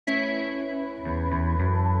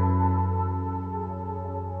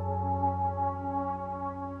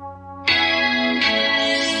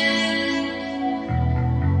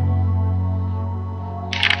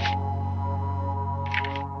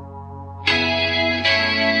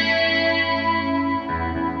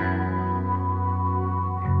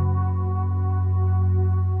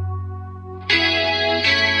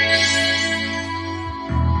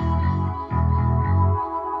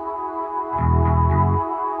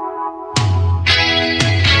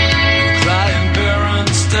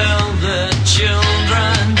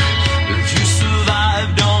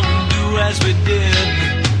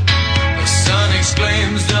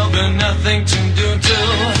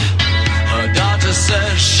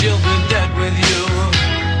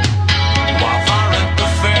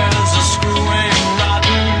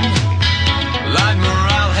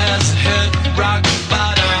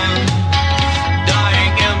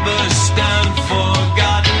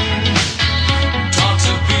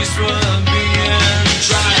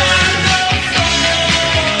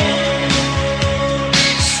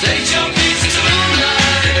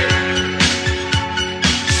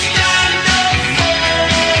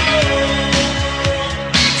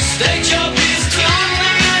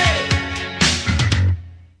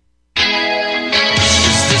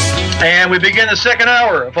And we begin the second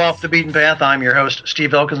hour of Off the Beaten Path. I'm your host,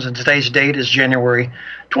 Steve Elkins, and today's date is January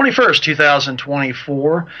 21st,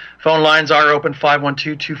 2024. Phone lines are open,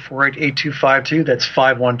 512-248-8252. That's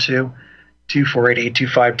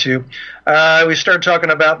 512-248-8252. We started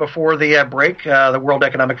talking about before the break, the World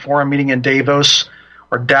Economic Forum meeting in Davos,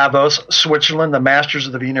 Switzerland, the masters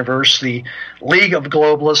of the universe, the League of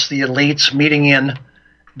Globalists, the elites meeting in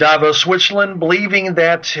Davos, Switzerland, believing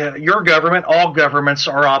that your government, all governments,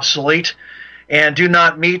 are obsolete and do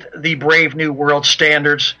not meet the brave new world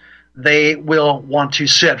standards they will want to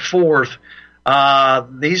set forth.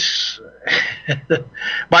 These,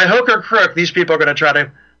 by hook or crook, these people are going to try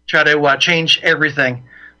to change everything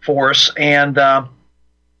for us, and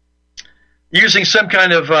using some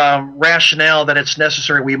kind of rationale that it's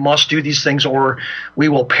necessary, we must do these things or we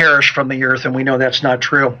will perish from the earth, and we know that's not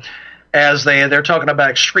true. As they're talking about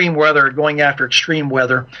extreme weather, going after extreme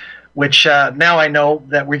weather, which now I know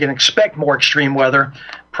that we can expect more extreme weather,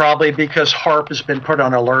 probably because HARP has been put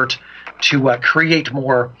on alert to create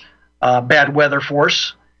more bad weather for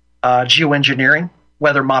us, geoengineering,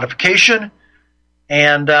 weather modification,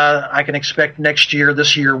 and I can expect this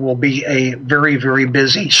year will be a very, very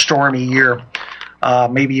busy, stormy year,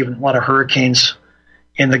 maybe even a lot of hurricanes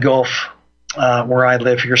in the Gulf where I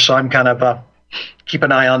live here, so I'm kind of keep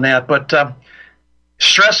an eye on that, but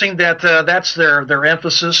stressing that that's their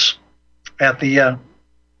emphasis at their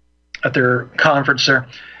conference there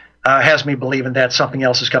has me believing that something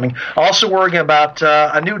else is coming. Also worrying about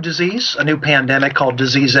a new disease, a new pandemic called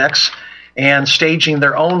Disease X, and staging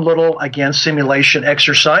their own little, again, simulation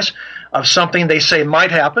exercise of something they say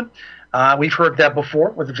might happen. We've heard that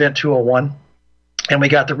before with Event 201, and we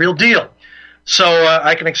got the real deal. So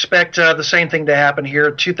I can expect the same thing to happen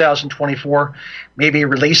here, 2024, maybe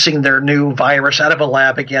releasing their new virus out of a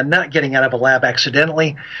lab again, not getting out of a lab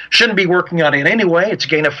accidentally. Shouldn't be working on it anyway. It's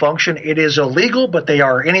gain of function. It is illegal, but they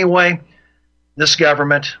are anyway. This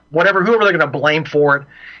government, whoever they're going to blame for it,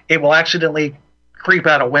 it will accidentally creep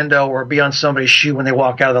out a window or be on somebody's shoe when they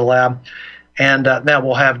walk out of the lab. And now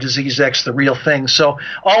we'll have Disease X, the real thing. So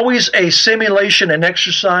always a simulation and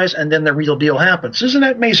exercise, and then the real deal happens. Isn't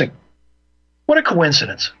that amazing? What a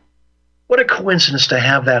coincidence. What a coincidence to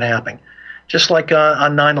have that happen. Just like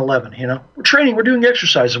on 9/11, We're training, we're doing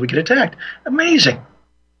exercises, we get attacked. Amazing.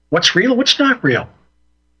 What's real, what's not real?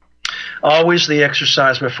 Always the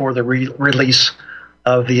exercise before the release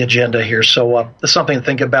of the agenda here. So that's something to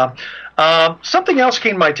think about. Something else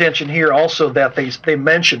came to my attention here also that they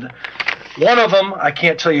mentioned. One of them, I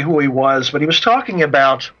can't tell you who he was, but he was talking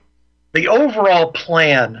about the overall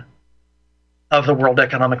plan of the World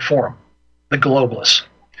Economic Forum. The globalists.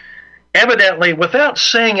 Evidently, without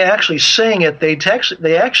actually saying it, they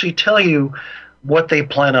actually tell you what they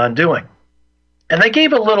plan on doing. And they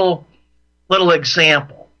gave a little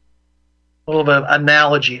example, a little bit of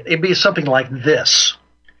analogy. It'd be something like this.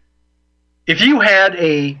 If you had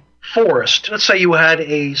a forest, let's say you had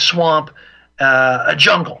a swamp, a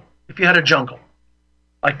jungle, if you had a jungle,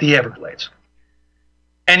 like the Everglades,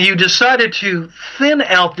 and you decided to thin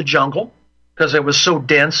out the jungle because it was so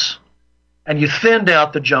dense, and you thinned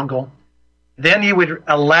out the jungle, then you would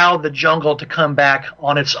allow the jungle to come back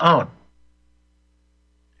on its own.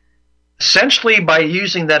 Essentially, by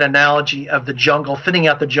using that analogy of the jungle, thinning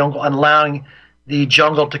out the jungle, and allowing the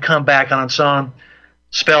jungle to come back on its own,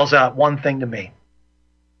 spells out one thing to me.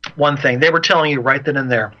 One thing. They were telling you right then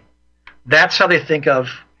and there. That's how they think of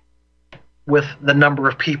with the number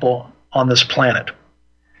of people on this planet.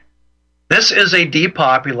 This is a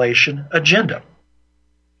depopulation agenda.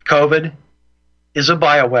 COVID is a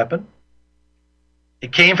bioweapon.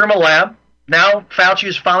 It came from a lab. Now Fauci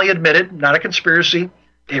has finally admitted, not a conspiracy,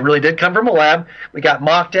 it really did come from a lab. We got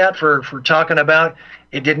mocked at for talking about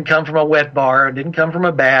it didn't come from a wet bar, it didn't come from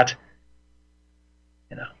a bat.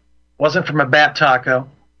 It wasn't from a bat taco.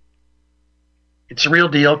 It's a real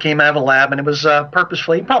deal, came out of a lab, and it was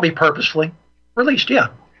probably purposefully released, yeah.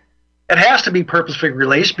 It has to be purposefully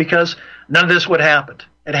released because none of this would happen.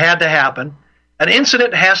 It had to happen. An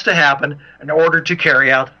incident has to happen in order to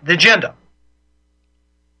carry out the agenda.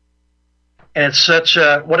 And it's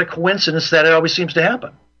what a coincidence that it always seems to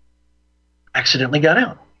happen. Accidentally got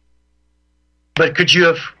out. But could you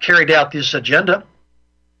have carried out this agenda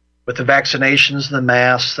with the vaccinations, the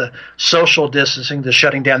masks, the social distancing, the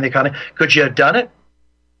shutting down the economy? Could you have done it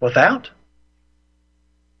without?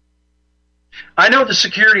 I know the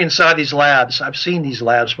security inside these labs. I've seen these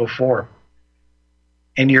labs before.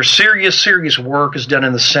 And your serious work is done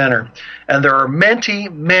in the center. And there are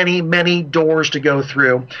many doors to go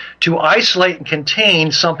through to isolate and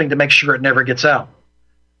contain something to make sure it never gets out.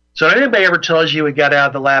 So if anybody ever tells you it got out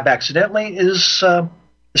of the lab accidentally is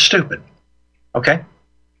stupid. Okay?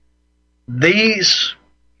 This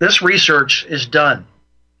research is done.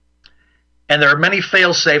 And there are many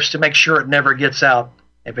fail-safes to make sure it never gets out.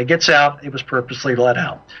 If it gets out, it was purposely let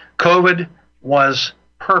out. COVID was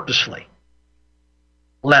purposely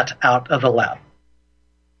let out of the lab.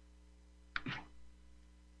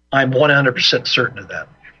 I'm 100% certain of that.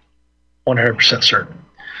 100% certain.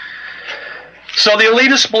 So the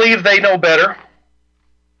elitists believe they know better.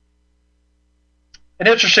 An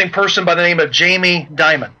interesting person by the name of Jamie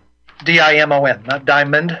Dimon, D-I-M-O-N, not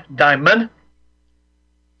Diamond, Dimon,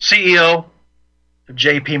 CEO of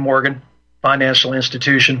J.P. Morgan Financial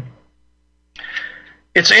Institution.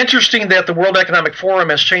 It's interesting that the World Economic Forum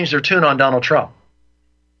has changed their tune on Donald Trump.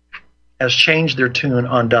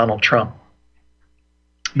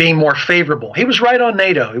 Being more favorable. He was right on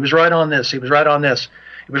NATO. He was right on this. He was right on this.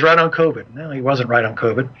 He was right on COVID. No, he wasn't right on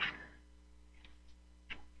COVID.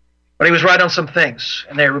 But he was right on some things.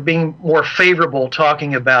 And they were being more favorable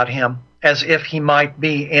talking about him as if he might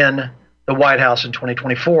be in the White House in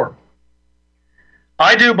 2024.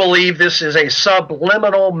 I do believe this is a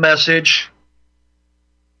subliminal message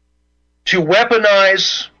to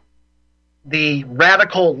weaponize the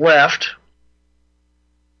radical left.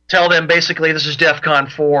 Tell them basically this is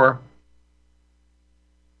DEFCON 4.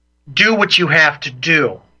 Do what you have to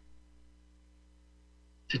do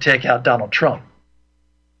to take out Donald Trump.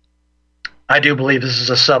 I do believe this is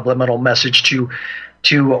a subliminal message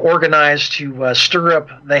to organize, to stir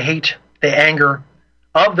up the hate, the anger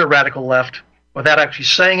of the radical left without actually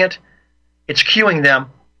saying it. It's cueing them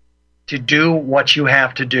to do what you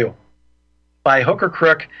have to do. By hook or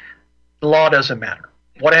crook, the law doesn't matter.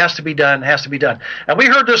 What has to be done has to be done. And we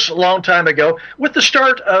heard this a long time ago with the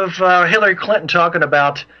start of Hillary Clinton talking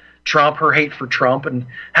about Trump, her hate for Trump, and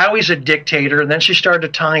how he's a dictator. And then she started to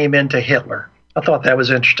tie him into Hitler. I thought that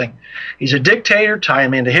was interesting. He's a dictator, tie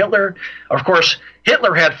him into Hitler. Of course,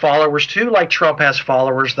 Hitler had followers too, like Trump has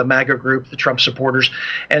followers, the MAGA group, the Trump supporters.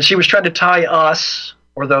 And she was trying to tie us,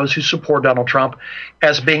 or those who support Donald Trump,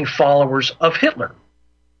 as being followers of Hitler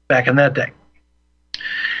back in that day.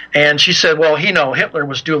 And she said, well, Hitler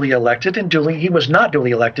was duly elected, and he was not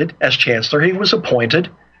duly elected as chancellor. He was appointed.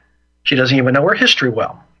 She doesn't even know her history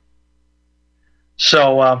well.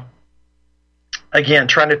 So, again,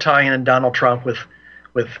 trying to tie in Donald Trump with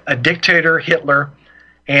a dictator, Hitler,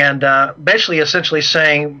 and basically essentially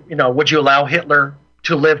saying, would you allow Hitler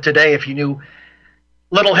to live today if you knew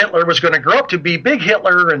little Hitler was going to grow up to be big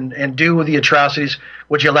Hitler and do the atrocities?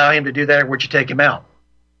 Would you allow him to do that, or would you take him out?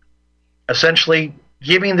 Essentially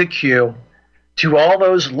giving the cue to all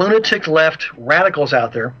those lunatic left radicals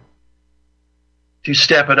out there to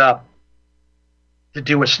step it up, to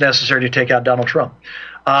do what's necessary to take out Donald Trump.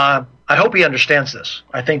 I hope he understands this.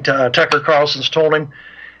 I think Tucker Carlson's told him,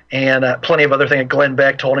 and plenty of other things. Glenn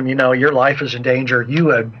Beck told him, your life is in danger. You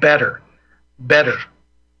had better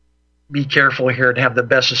be careful here and have the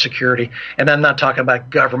best of security. And I'm not talking about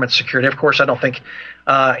government security. Of course, I don't think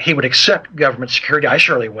he would accept government security. I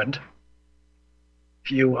surely wouldn't. If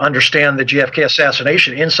you understand the JFK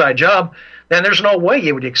assassination inside job, then there's no way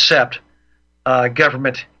you would accept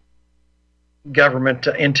government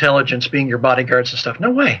intelligence being your bodyguards and stuff. No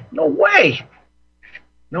way.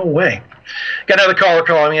 Got another caller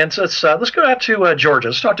calling in. So let's go out to Georgia.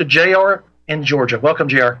 Let's talk to JR in Georgia. Welcome,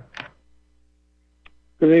 JR.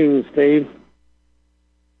 Good evening, Steve.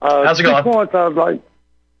 How's it going? 2 points I would like.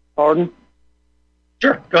 Pardon?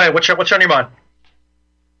 Sure. Go ahead. What's on your mind?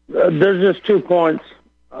 There's just 2 points,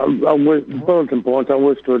 bulletin points I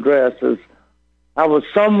wish to address. I was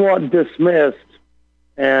somewhat dismissed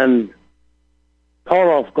and caught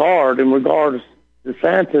off guard in regards to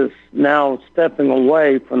DeSantis now stepping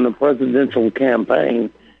away from the presidential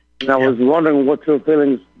campaign. And I was wondering what your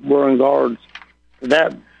feelings were in regards to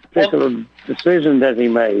that particular decision that he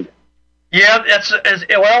made. Yeah,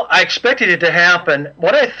 I expected it to happen.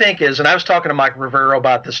 What I think is, and I was talking to Mike Rivero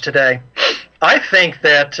about this today, I think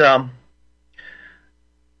that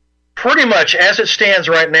pretty much as it stands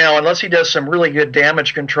right now, unless he does some really good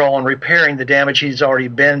damage control and repairing the damage he's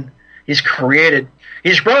created,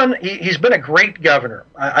 he's been a great governor.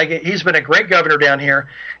 He's been a great governor down here.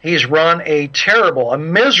 He's run a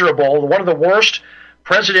miserable, one of the worst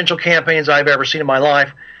presidential campaigns I've ever seen in my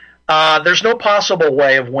life. There's no possible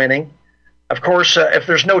way of winning. Of course, if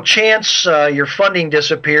there's no chance, your funding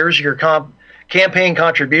disappears, your campaign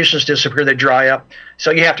contributions disappear, they dry up,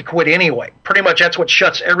 so you have to quit anyway. Pretty much that's what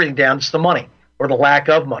shuts everything down. It's the money, or the lack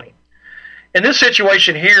of money. In this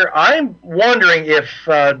situation here, I'm wondering if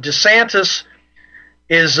DeSantis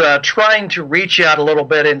is trying to reach out a little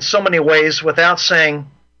bit in so many ways without saying,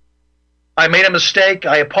 I made a mistake.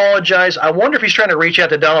 I apologize. I wonder if he's trying to reach out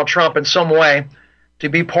to Donald Trump in some way to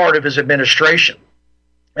be part of his administration.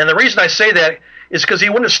 And the reason I say that is because he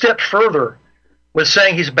went a step further with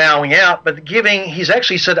saying he's bowing out, but he's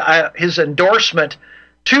actually said his endorsement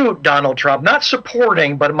to Donald Trump, not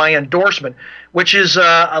supporting, but my endorsement, which is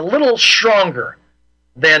a little stronger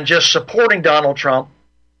than just supporting Donald Trump,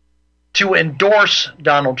 to endorse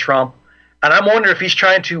Donald Trump. And I'm wondering if he's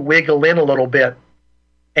trying to wiggle in a little bit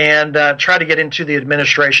and try to get into the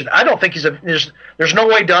administration. I don't think there's no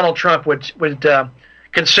way Donald Trump would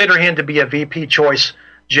consider him to be a VP choice,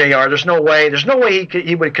 JR. There's no way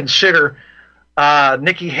he would consider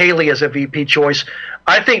Nikki Haley as a VP choice.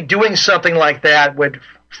 I think doing something like that would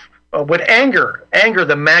anger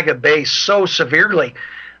the MAGA base so severely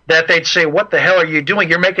that they'd say, what the hell are you doing?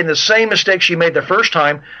 You're making the same mistakes you made the first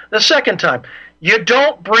time, the second time. You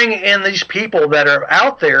don't bring in these people that are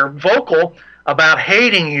out there vocal about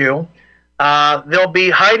hating you. They'll be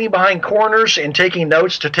hiding behind corners and taking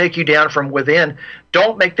notes to take you down from within.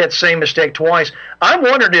 Don't make that same mistake twice. I'm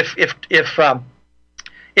wondering if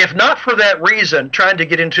not for that reason, trying to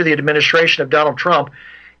get into the administration of Donald Trump,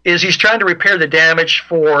 is he's trying to repair the damage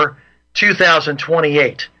for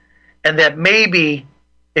 2028. And that maybe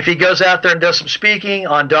if he goes out there and does some speaking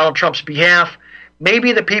on Donald Trump's behalf,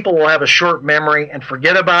 maybe the people will have a short memory and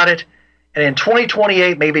forget about it. And in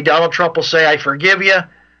 2028, maybe Donald Trump will say, I forgive you.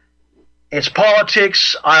 It's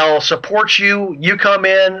politics. I'll support you. You come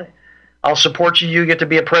in. I'll support you. You get to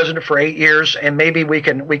be a president for 8 years, and maybe we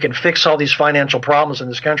can fix all these financial problems in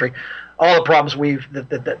this country, all the problems that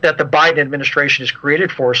the Biden administration has created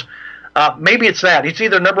for us. Maybe it's that. It's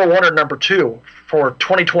either number one or number two for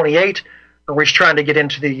 2028, or he's trying to get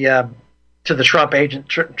into the Trump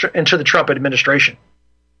into the Trump administration.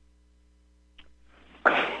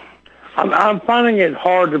 I'm finding it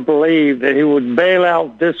hard to believe that he would bail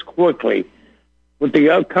out this quickly with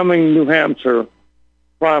the upcoming New Hampshire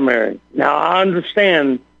primary. Now, I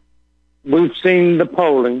understand we've seen the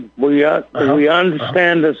polling. We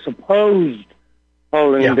understand the supposed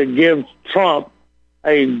polling that gives Trump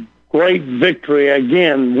a great victory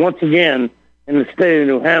once again, in the state of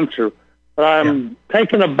New Hampshire. But I'm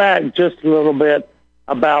taken aback just a little bit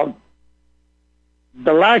about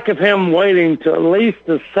the lack of him waiting to at least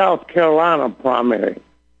the South Carolina primary.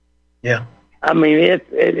 Yeah. I mean,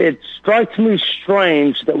 it strikes me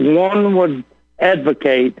strange that one would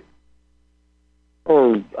advocate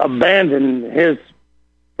or abandon his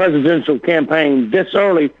presidential campaign this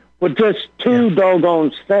early with just two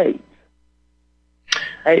doggone states.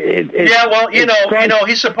 He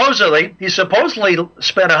supposedly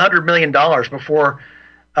spent $100 million before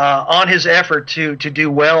on his effort to do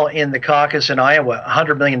well in the caucus in Iowa.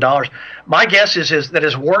 $100 million. My guess is that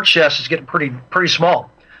his war chest is getting pretty small.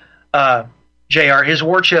 JR, his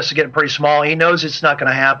war chest is getting pretty small. He knows it's not going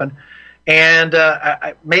to happen, and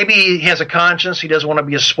maybe he has a conscience. He doesn't want to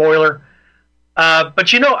be a spoiler.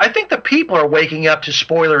 But I think the people are waking up to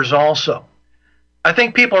spoilers also. I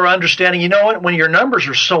think people are understanding, when your numbers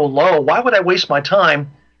are so low, why would I waste my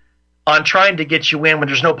time on trying to get you in when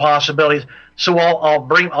there's no possibilities? So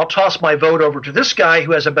I'll toss my vote over to this guy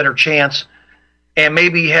who has a better chance, and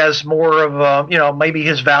maybe has more of maybe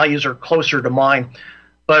his values are closer to mine.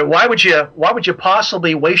 But why would you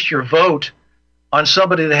possibly waste your vote on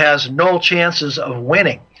somebody that has no chances of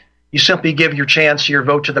winning? You simply give your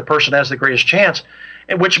vote to the person that has the greatest chance,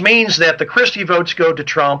 and which means that the Christie votes go to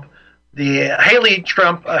Trump. The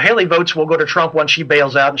Haley votes will go to Trump once she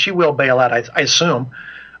bails out, and she will bail out, I assume,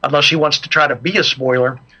 unless she wants to try to be a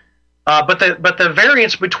spoiler. But the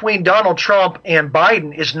variance between Donald Trump and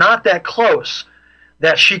Biden is not that close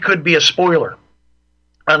that she could be a spoiler,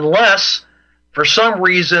 unless for some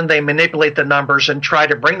reason they manipulate the numbers and try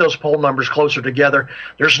to bring those poll numbers closer together.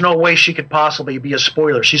 There's no way she could possibly be a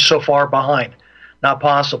spoiler. She's so far behind. Not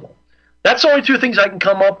possible. That's the only two things I can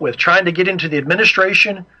come up with: trying to get into the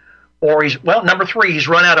administration, or number three, he's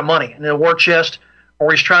run out of money in the war chest,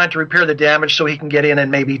 or he's trying to repair the damage so he can get in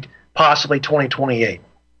maybe possibly 2028.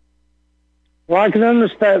 Well, I can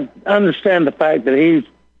understand the fact that he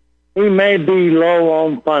may be low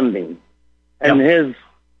on funding, and his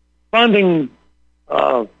funding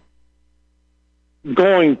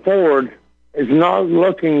going forward is not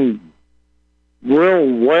looking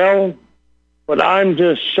real well. But I'm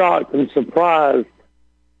just shocked and surprised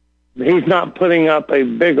that he's not putting up a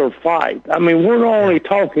bigger fight. I mean, you're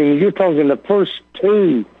talking the first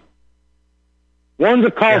two. One's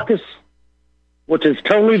a caucus, which is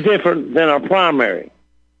totally different than a primary.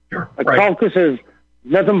 Sure. A caucus is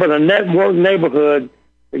nothing but a network neighborhood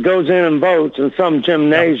that goes in and votes in some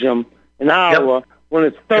gymnasium in Iowa when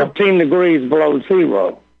it's 13 degrees below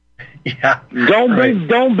zero. Yeah.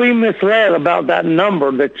 Don't be misled about that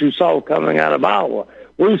number that you saw coming out of Iowa.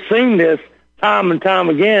 We've seen this time and time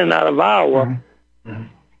again out of Iowa.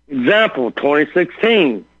 Example,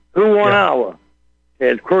 2016. Who won Iowa?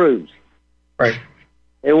 Ted Cruz. Right.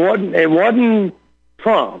 It wasn't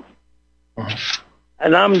Trump.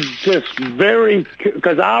 And I'm just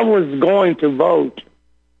because I was going to vote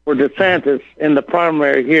for DeSantis in the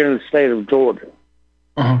primary here in the state of Georgia.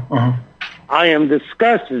 I am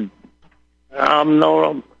disgusted. I'm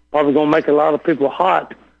probably going to make a lot of people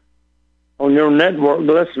hot on your network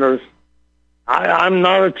listeners. I'm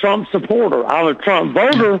not a Trump supporter. I'm a Trump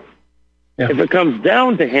voter. If it comes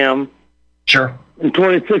down to him. Sure. In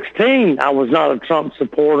 2016, I was not a Trump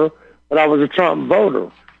supporter, but I was a Trump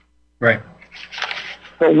voter. Right.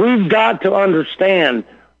 But we've got to understand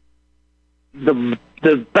the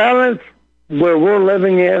balance where we're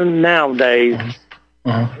living in nowadays.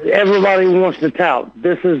 Everybody wants to tout,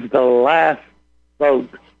 this is the last vote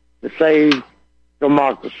to save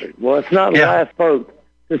democracy. Well, it's not the last vote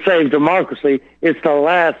to save democracy. It's the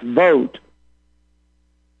last vote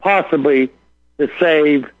possibly to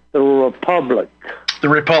save the republic. The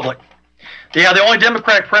republic. Yeah, the only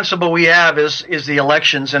democratic principle we have is the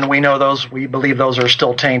elections, and we know those. We believe those are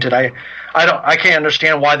still tainted. I can't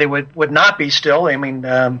understand why they would not be still. I mean,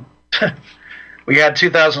 we had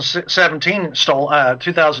 2017 stolen,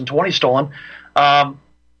 2020 stolen. The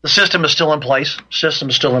system is still in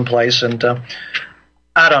place. And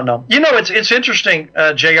I don't know. You know, it's interesting,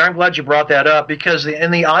 Jay. I'm glad you brought that up because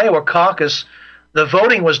in the Iowa caucus, the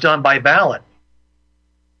voting was done by ballot.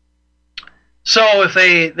 So if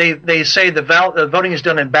they say the voting is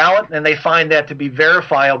done in ballot and they find that to be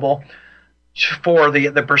verifiable for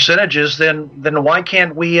the percentages, then why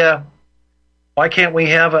can't we have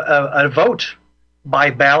a vote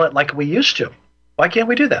by ballot like we used to? Why can't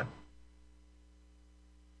we do that?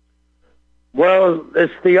 Well,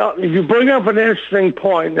 you bring up an interesting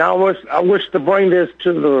point. Now, I wish to bring this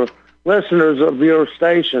to the listeners of your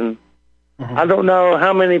station. I don't know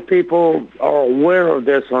how many people are aware of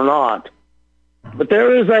this or not. But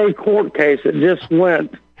there is a court case that just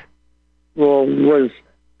was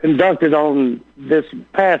conducted on this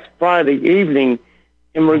past Friday evening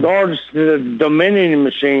in regards to the Dominion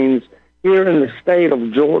machines here in the state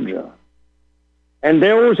of Georgia. And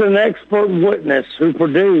there was an expert witness who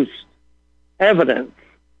produced evidence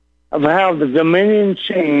of how the Dominion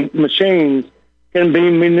machines can be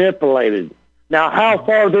manipulated. Now, how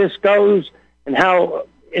far this goes and how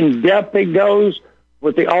in depth it goes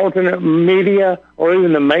with the alternate media or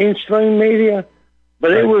even the mainstream media, but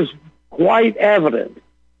it was quite evident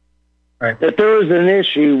that there is an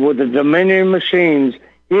issue with the Dominion machines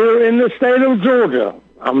here in the state of Georgia.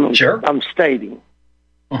 I'm stating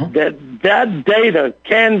that data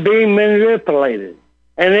can be manipulated,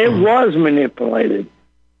 and it was manipulated.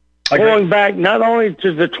 Going back not only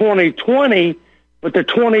to the 2020, but the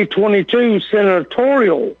 2022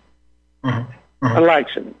 senatorial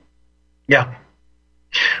election. Yeah.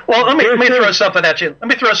 Well, let me throw something at you. Let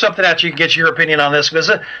me throw something at you and get your opinion on this,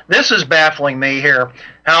 because this is baffling me here.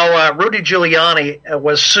 How Rudy Giuliani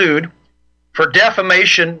was sued for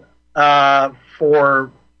defamation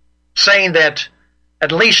for saying that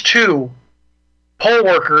at least 2 poll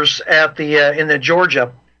workers at in the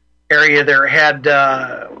Georgia area there had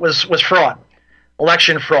was fraud,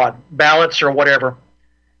 election fraud, ballots or whatever.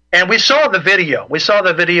 And we saw the video. We saw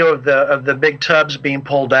the video of the big tubs being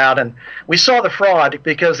pulled out, and we saw the fraud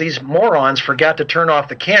because these morons forgot to turn off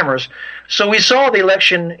the cameras. So we saw the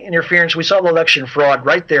election interference. We saw the election fraud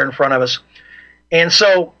right there in front of us. And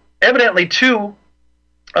so evidently 2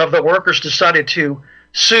 of the workers decided to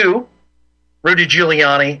sue Rudy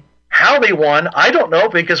Giuliani. How they won, I don't know,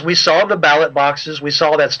 because we saw the ballot boxes. We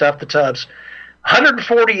saw that stuff, the tubs.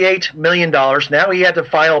 $148 million. Now he had to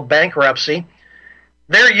file bankruptcy.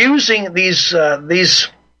 They're using this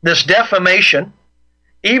defamation,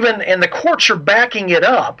 even, and the courts are backing it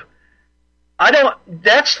up.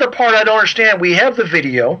 That's the part I don't understand. We have the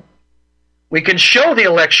video. We can show the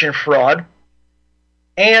election fraud,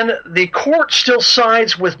 and the court still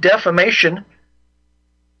sides with defamation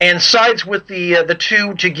and sides with the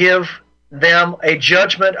 2 to give them a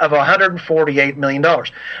judgment of $148 million.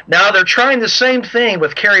 Now they're trying the same thing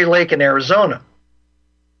with Kari Lake in Arizona.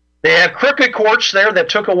 They had crooked courts there that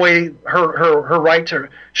took away her right to.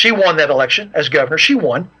 She won that election as governor. She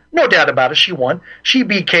won. No doubt about it. She won. She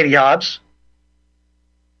beat Katie Hobbs.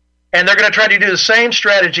 And they're going to try to do the same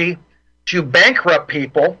strategy to bankrupt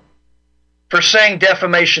people for saying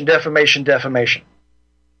defamation, defamation, defamation.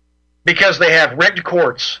 Because they have rigged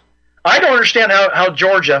courts. I don't understand how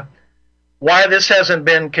Georgia, why this hasn't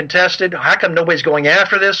been contested. How come nobody's going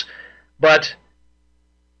after this? But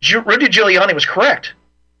Rudy Giuliani was correct.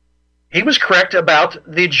 He was correct about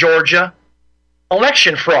the Georgia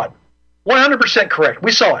election fraud. 100% correct.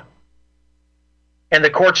 We saw it. And the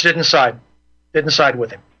courts didn't side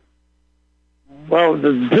with him. Well,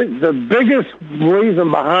 the biggest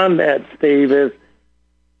reason behind that, Steve, is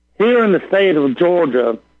here in the state of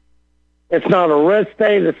Georgia, it's not a red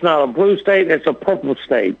state, it's not a blue state, it's a purple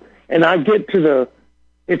state. And I get to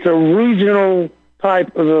it's a regional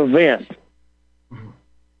type of event.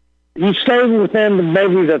 You stay within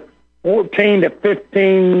maybe the 14 to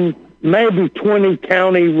 15, maybe 20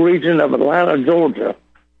 county region of Atlanta, Georgia.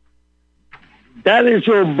 That is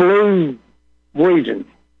your blue region.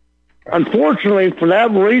 Unfortunately, for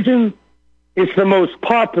that region, it's the most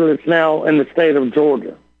populous now in the state of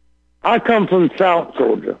Georgia. I come from South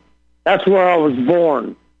Georgia. That's where I was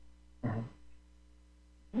born.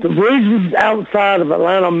 The regions outside of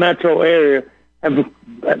Atlanta metro area,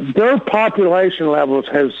 their population levels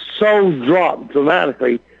have so dropped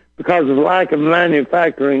dramatically because of lack of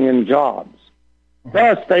manufacturing and jobs.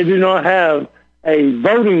 Thus, they do not have a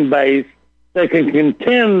voting base that can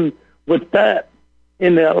contend with that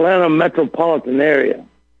in the Atlanta metropolitan area.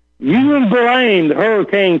 You blamed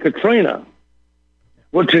Hurricane Katrina,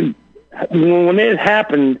 which when it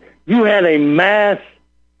happened, you had a mass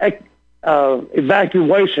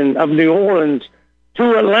evacuation of New Orleans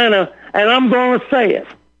to Atlanta, and I'm going to say it.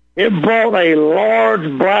 It brought a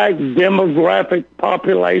large black demographic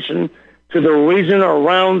population to the region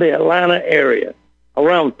around the Atlanta area,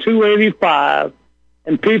 around 285,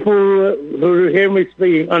 and people who hear me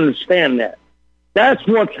speak understand that. That's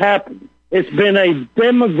what's happened. It's been a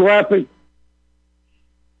demographic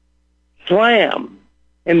slam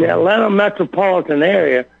in the Atlanta metropolitan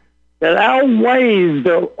area that outweighs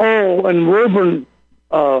the rural and urban,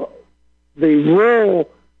 the rural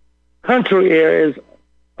country areas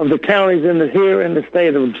of the counties here in the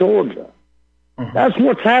state of Georgia. That's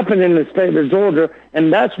what's happened in the state of Georgia,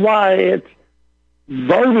 and that's why its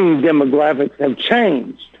voting demographics have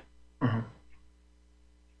changed.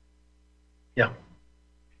 Yeah.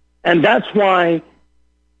 And that's why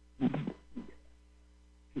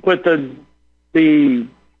with the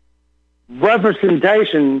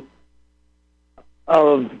representation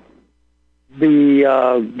of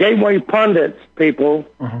the gateway pundits people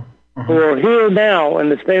who are here now in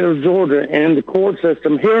the state of Georgia and in the court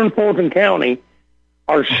system here in Fulton County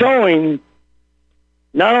are showing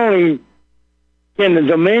not only can the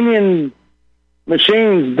Dominion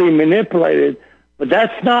machines be manipulated, but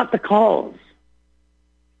that's not the cause.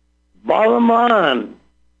 Bottom line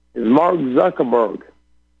is Mark Zuckerberg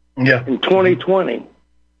in 2020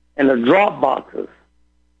 and the drop boxes.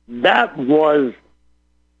 That was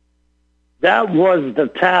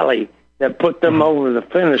the tally that put them over the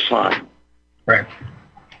finish line. Right.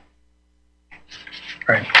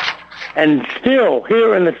 And still,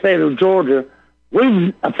 here in the state of Georgia,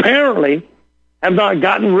 we apparently have not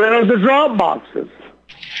gotten rid of the drop boxes.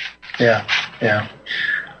 Yeah.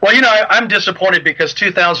 Well, I'm disappointed because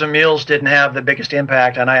 2,000 Mules didn't have the biggest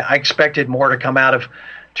impact, and I expected more to come out of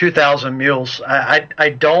 2,000 Mules. I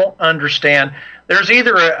don't understand. There's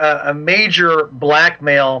either a major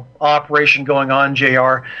blackmail operation going on,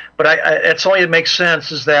 JR, but it's only it makes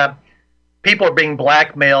sense is that people are being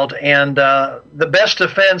blackmailed, and the best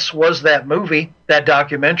defense was that movie, that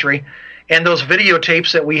documentary, and those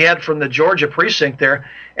videotapes that we had from the Georgia precinct there.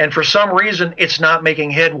 And for some reason, it's not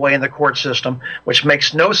making headway in the court system, which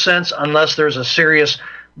makes no sense unless there's a serious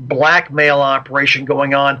blackmail operation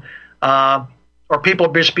going on, or people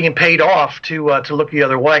are just being paid off to look the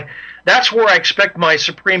other way. That's where I expect my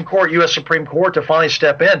Supreme Court, U.S. Supreme Court, to finally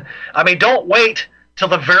step in. I mean, don't wait till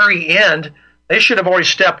the very end. They should have already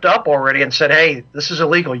stepped up already and said, hey, this is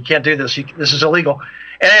illegal. You can't do this. This is illegal.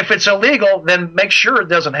 And if it's illegal, then make sure it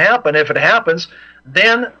doesn't happen. If it happens,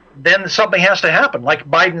 then something has to happen. Like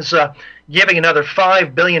Biden's giving another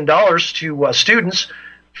 $5 billion to students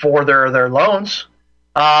for their loans.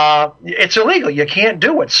 It's illegal. You can't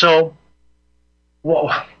do it. So,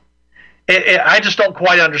 I just don't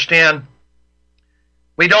quite understand.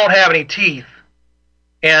 We don't have any teeth.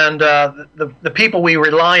 And the people we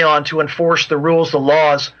rely on to enforce the rules, the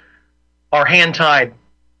laws, are hand-tied.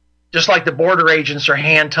 Just like the border agents are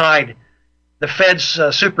hand-tied. The feds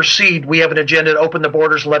supersede. We have an agenda to open the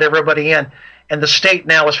borders, let everybody in. And the state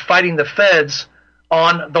now is fighting the feds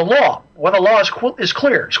on the law. Well, the law is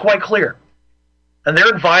clear. It's quite clear. And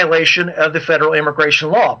they're in violation of the federal immigration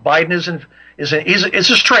law. Biden is a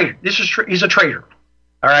traitor. He's a traitor.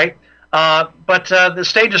 All right? But the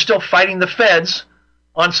state is still fighting the feds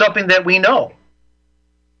on something that we know.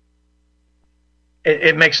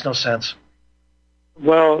 It makes no sense.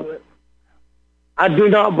 Well, I do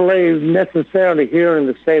not believe necessarily here in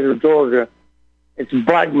the state of Georgia it's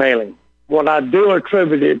blackmailing. What I do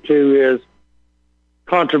attribute it to is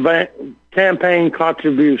campaign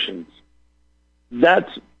contributions.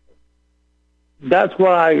 That's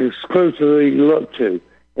what I exclusively look to.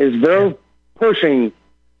 Is they're pushing.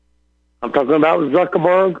 I'm talking about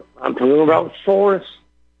Zuckerberg. I'm talking about Soros.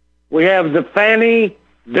 We have the Fannie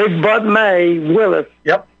Big Butt May Willis.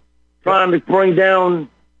 Yep. Trying to bring down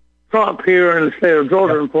Trump here in the state of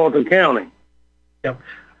Georgia in Fulton County. Yep.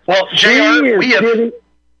 Well, JR, we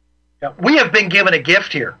have been given a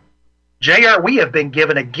gift here. JR, we have been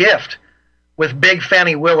given a gift with Big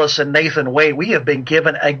Fannie Willis and Nathan Wade. We have been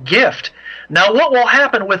given a gift. Now, what will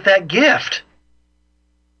happen with that gift?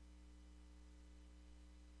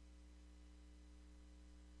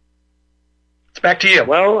 It's back to you.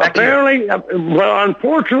 Well,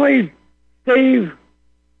 unfortunately, Steve.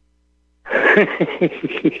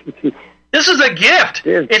 This is a gift.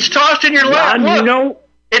 It's tossed in your lap. Look,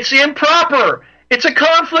 it's improper. It's a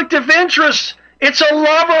conflict of interest. It's a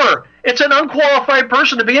lover. It's an unqualified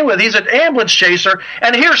person to begin with. He's an ambulance chaser,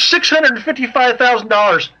 and here's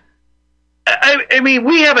 $655,000. I mean,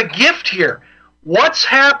 we have a gift here. What's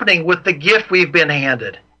happening with the gift we've been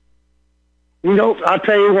handed? I'll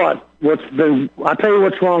tell you what. I'll tell you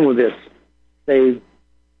what's wrong with this, Steve.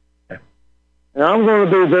 And I'm going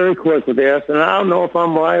to be very quick with this, and I don't know if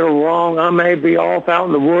I'm right or wrong. I may be off out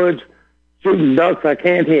in the woods shooting ducks I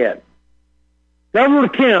can't hit. Governor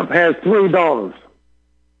Kemp has 3 daughters.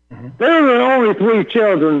 Mm-hmm. They're the only 3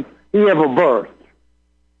 children he ever birthed.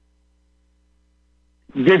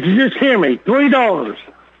 Did you just hear me? 3 daughters.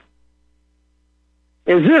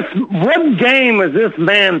 What game is this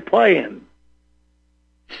man playing?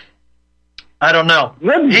 I don't know.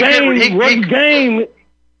 What game?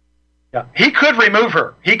 Yeah, he could remove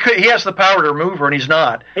her. He has the power to remove her, and he's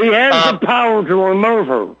not. He has the power to remove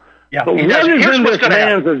her. Yeah, but he what does. is Here's in what's this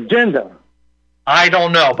man's happen. agenda? I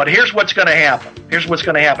don't know, but here's what's going to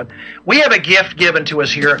happen. We have a gift given to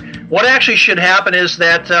us here. What actually should happen is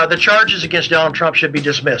that the charges against Donald Trump should be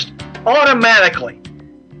dismissed automatically.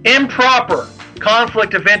 Improper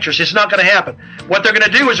conflict of interest. It's not going to happen. What they're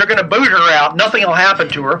going to do is they're going to boot her out. Nothing will happen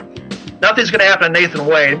to her. Nothing's going to happen to Nathan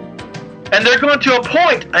Wade. And they're going to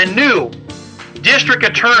appoint a new district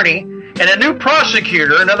attorney and a new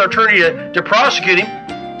prosecutor, another attorney to prosecute him,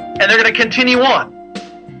 and they're going to continue on.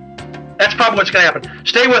 That's probably what's going to happen.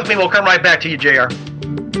 Stay with me. We'll come right back to you, JR.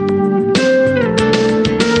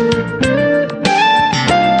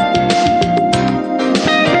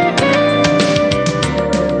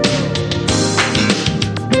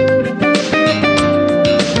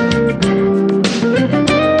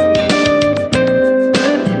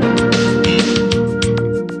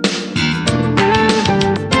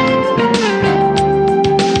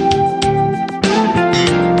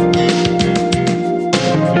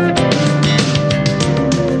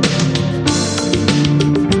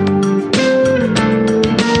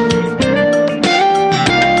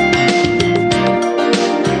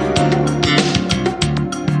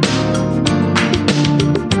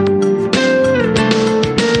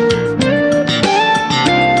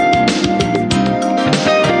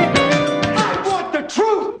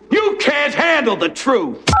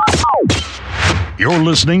 You're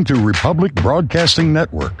listening to Republic Broadcasting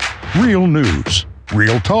Network. Real news,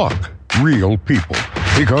 real talk, real people.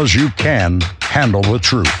 Because you can handle the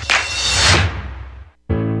truth.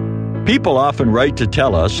 People often write to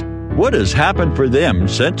tell us what has happened for them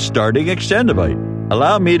since starting Extendivite.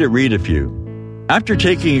 Allow me to read a few. After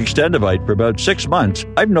taking Extendivite for about 6 months,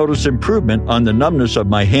 I've noticed improvement on the numbness of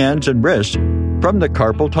my hands and wrists from the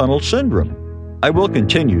carpal tunnel syndrome. I will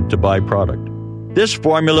continue to buy product. This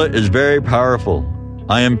formula is very powerful.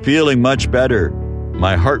 I am feeling much better.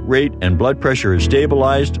 My heart rate and blood pressure is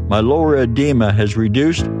stabilized, my lower edema has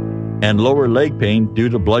reduced, and lower leg pain due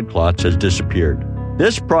to blood clots has disappeared.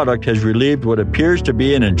 This product has relieved what appears to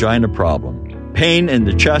be an angina problem, pain in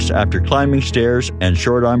the chest after climbing stairs, and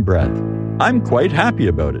short on breath. I'm quite happy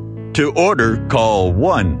about it. To order, call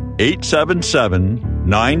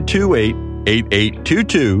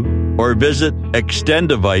 1-877-928-8822 or visit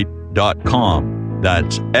extendivite.com.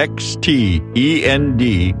 That's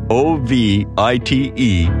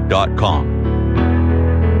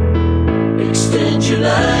XTENDOVITE.com. Extend your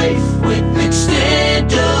life with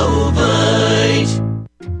Extendovite.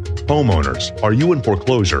 Homeowners, are you in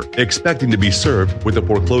foreclosure, expecting to be served with a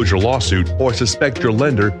foreclosure lawsuit, or suspect your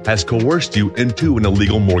lender has coerced you into an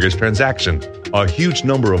illegal mortgage transaction? A huge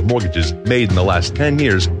number of mortgages made in the last 10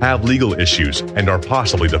 years have legal issues and are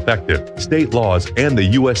possibly defective. State laws and the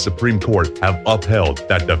U.S. Supreme Court have upheld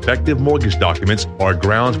that defective mortgage documents are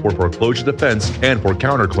grounds for foreclosure defense and for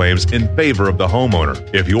counterclaims in favor of the homeowner.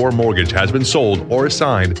 If your mortgage has been sold or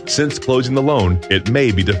assigned since closing the loan, it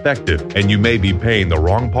may be defective and you may be paying the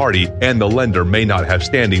wrong party, and the lender may not have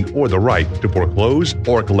standing or the right to foreclose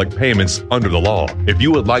or collect payments under the law. If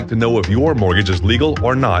you would like to know if your mortgage is legal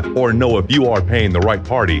or not, or know if you are paying the right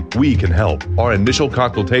party, we can help. Our initial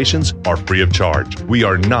consultations are free of charge. We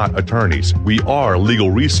are not attorneys. We are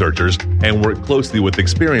legal researchers and work closely with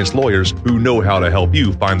experienced lawyers who know how to help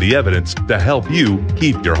you find the evidence to help you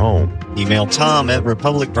keep your home. Email Tom at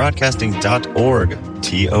republicbroadcasting.org.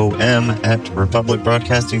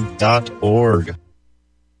 TOM@republicbroadcasting.org.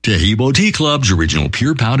 Tehibo Tea Club's original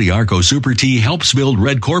Pure Pouty Arco Super Tea helps build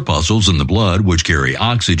red corpuscles in the blood, which carry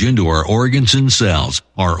oxygen to our organs and cells.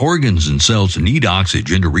 Our organs and cells need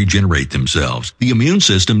oxygen to regenerate themselves. The immune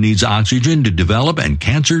system needs oxygen to develop, and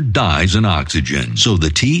cancer dies in oxygen. So the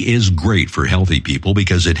tea is great for healthy people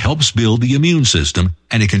because it helps build the immune system,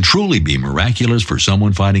 and it can truly be miraculous for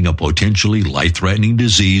someone fighting a potentially life-threatening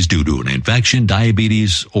disease due to an infection,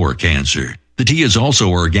 diabetes, or cancer. The tea is also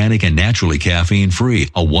organic and naturally caffeine-free.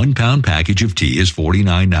 A 1-pound package of tea is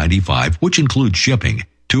 $49.95, which includes shipping.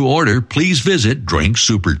 To order, please visit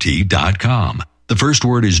drinksupertea.com. The first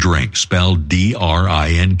word is drink, spelled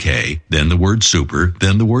D-R-I-N-K, then the word super,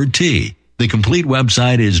 then the word tea. The complete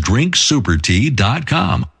website is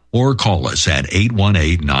drinksupertea.com. Or call us at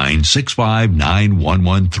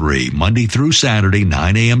 818-965-9113, Monday through Saturday,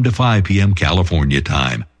 9 a.m. to 5 p.m. California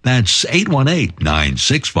time. That's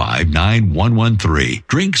 818-965-9113.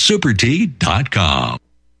 drinksupertea.com.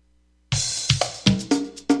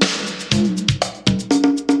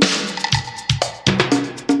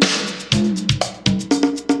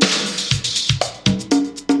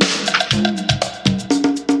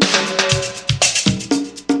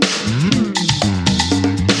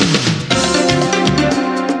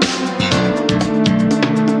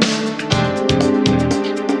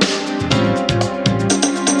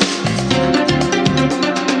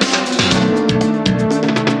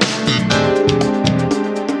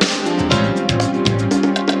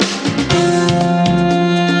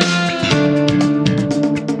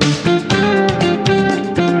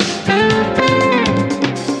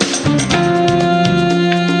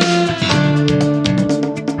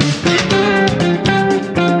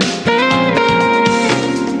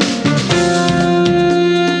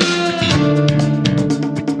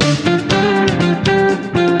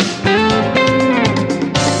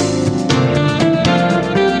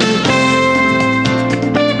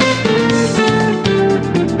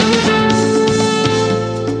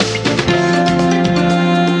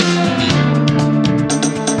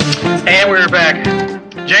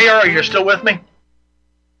 You're still with me?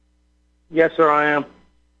 Yes, sir, I am.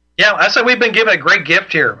 Yeah, I said we've been given a great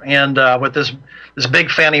gift here, and with this Big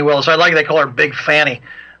Fannie Willis. I like they call her Big Fannie.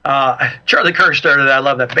 Charlie Kirk started it. I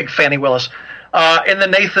love that, Big Fannie Willis. And the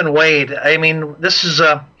Nathan Wade. I mean, this is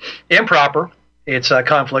improper. It's a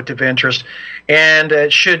conflict of interest, and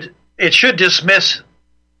it should dismiss.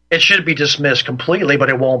 It should be dismissed completely, but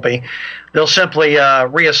it won't be. They'll simply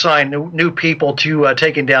reassign new people to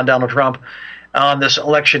taking down Donald Trump on this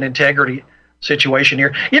election integrity situation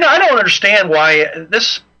here. You know, I don't understand why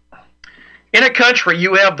this, in a country,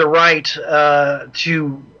 you have the right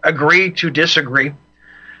to agree to disagree.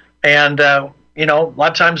 And, you know, a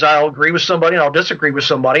lot of times I'll agree with somebody and I'll disagree with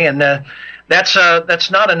somebody. And that's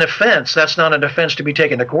not an offense. That's not an offense to be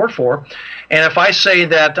taken to court for. And if I say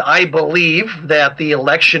that I believe that the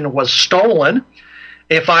election was stolen,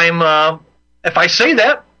 if I say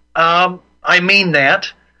that, I mean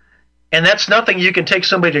that. And that's nothing you can take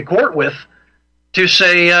somebody to court with to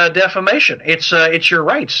say defamation. It's your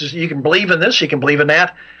rights. You can believe in this, you can believe in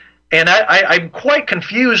that. And I'm quite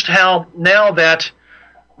confused how now that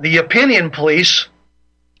the opinion police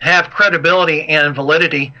have credibility and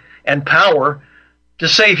validity and power to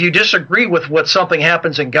say if you disagree with what something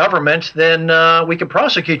happens in government, then we can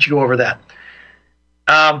prosecute you over that.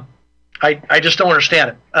 I just don't understand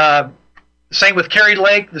it. Same with Kerry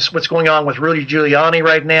Lake. This is what's going on with Rudy Giuliani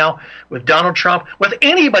right now, with Donald Trump, with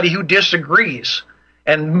anybody who disagrees.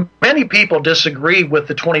 And many people disagree with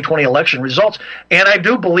the 2020 election results. And I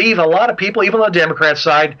do believe a lot of people, even on the Democrat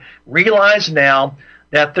side, realize now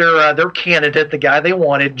that their candidate, the guy they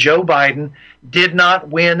wanted, Joe Biden, did not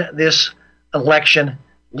win this election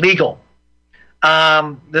legal.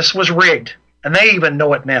 This was rigged. And they even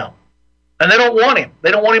know it now. And they don't want him. They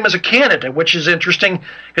don't want him as a candidate, which is interesting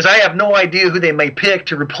because I have no idea who they may pick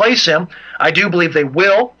to replace him. I do believe they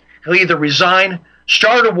will. He'll either resign,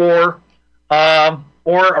 start a war,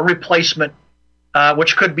 or a replacement,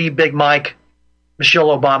 which could be Big Mike, Michelle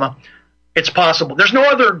Obama. It's possible. There's no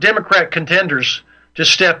other Democrat contenders to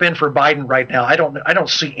step in for Biden right now. I don't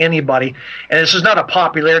see anybody. And this is not a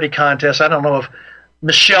popularity contest. I don't know if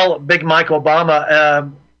Michelle, Big Mike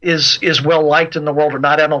Obama, is well liked in the world or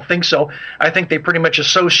not. I don't think so. I think they pretty much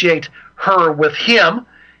associate her with him,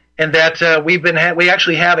 and that we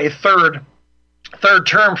actually have a third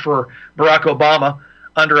term for Barack Obama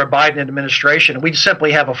under a Biden administration. We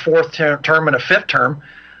simply have a fourth term and a fifth term,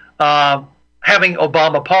 having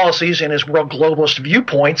Obama policies and his world globalist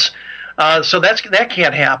viewpoints. So that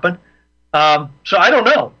can't happen. So I don't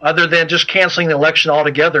know, other than just canceling the election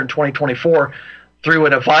altogether in 2024 through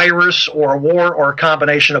a virus or a war or a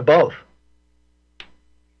combination of both.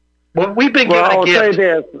 Well, we've been given a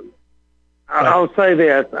gift. I'll say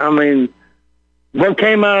this. I mean, what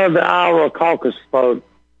came out of the Iowa caucus vote,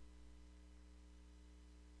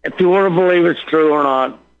 if you want to believe it's true or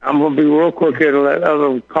not, I'm going to be real quick here to let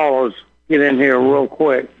other callers get in here real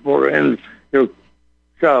quick before we end your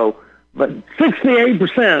show. But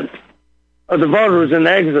 68% of the voters in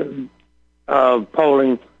the exit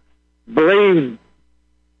polling believe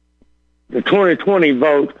the 2020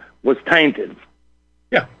 vote was tainted.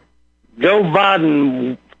 Yeah. Joe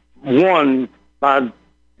Biden won by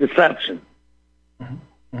deception.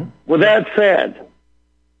 Mm-hmm. Mm-hmm. With that said,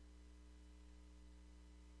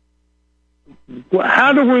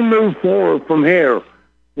 how do we move forward from here?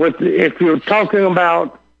 If you're talking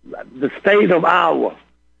about the state of Iowa,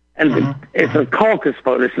 and it's a caucus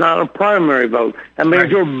vote, it's not a primary vote. That means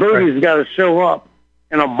your booty's got to show up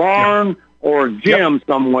in a barn or a gym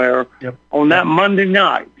somewhere on that Monday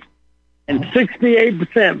night. And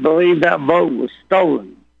 68% believe that vote was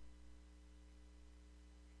stolen.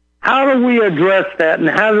 How do we address that, and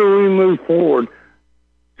how do we move forward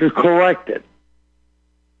to correct it?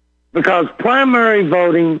 Because primary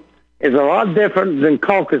voting is a lot different than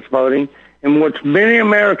caucus voting, in which many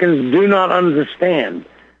Americans do not understand.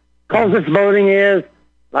 Caucus voting is,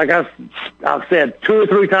 like I've said 2 or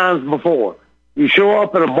 3 times before, you show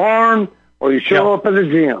up at a barn or you show up at a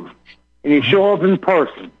gym, and you show up in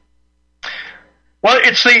person. Well,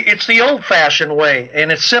 it's the old-fashioned way,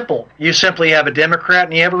 and it's simple. You simply have a Democrat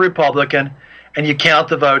and you have a Republican, and you count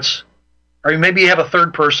the votes. Or maybe you have a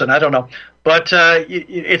third person, I don't know. But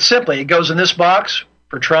it's simply, it goes in this box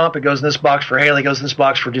for Trump, it goes in this box for Haley, it goes in this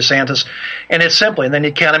box for DeSantis, and it's simply, and then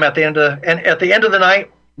you count them at the end of the night,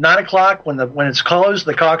 9 o'clock, when it's closed,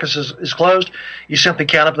 the caucus is closed, you simply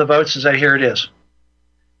count up the votes and say, here it is.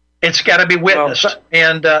 It's got to be witnessed,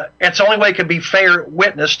 and it's the only way it can be fair,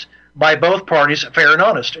 witnessed by both parties, fair and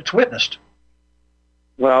honest. It's witnessed.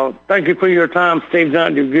 Well, thank you for your time, Steve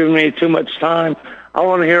Johnson. You've given me too much time. I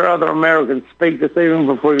want to hear other Americans speak this evening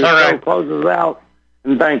before your show closes out,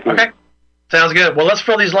 and thank you. Okay. Sounds good. Well, let's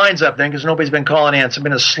fill these lines up then, because nobody's been calling in. It's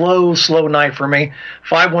been a slow night for me.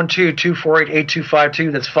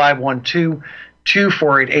 512-248-8252. That's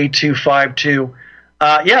 512-248-8252.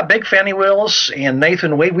 Big Fanny Wills and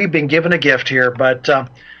Nathan Wade, we've been given a gift here, but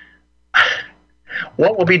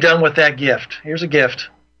what will be done with that gift? Here's a gift.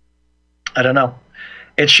 I don't know.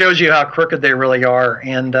 It shows you how crooked they really are.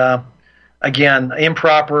 And again,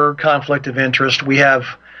 improper conflict of interest. We have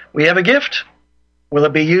a gift. Will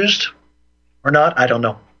it be used or not? I don't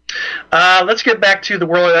know. Let's get back to the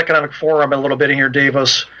World Economic Forum a little bit in here.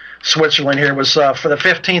 Davos, Switzerland here was for the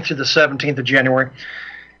 15th through the 17th of January.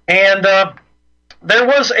 And there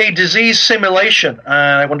was a disease simulation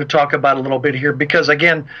I want to talk about a little bit here because,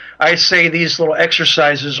 again, I say these little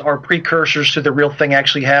exercises are precursors to the real thing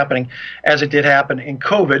actually happening, as it did happen in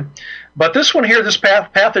COVID. But this one here, this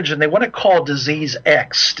pathogen, they want to call Disease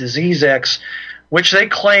X, which they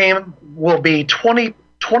claim will be 20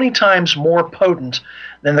 times more potent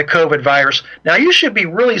than the COVID virus. Now, you should be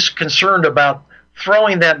really concerned about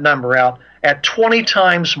throwing that number out at 20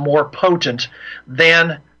 times more potent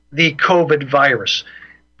than the COVID virus.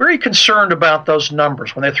 Very concerned about those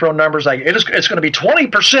numbers. When they throw numbers like it's going to be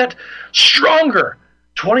 20% stronger,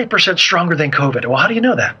 20% stronger than COVID. Well, how do you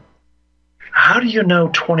know that? How do you know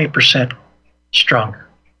 20% stronger?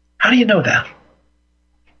 How do you know that?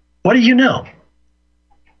 What do you know?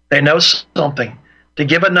 They know something. To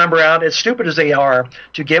give a number out, as stupid as they are,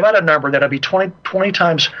 to give out a number that'll be 20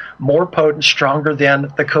 times more potent, stronger than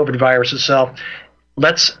the COVID virus itself,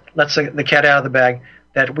 let's the cat out of the bag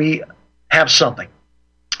that we have something.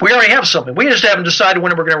 We already have something. We just haven't decided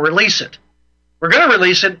when we're going to release it. We're going to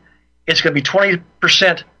release it. It's going to be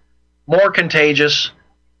 20% more contagious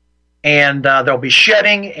and there'll be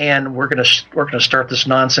shedding, and we're gonna start this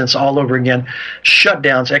nonsense all over again.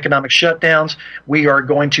 Shutdowns, economic shutdowns. We are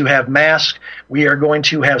going to have masks. We are going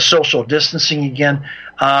to have social distancing again.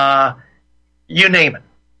 You name it.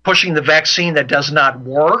 Pushing the vaccine that does not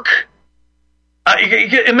work.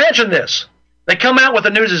 Imagine this. They come out with a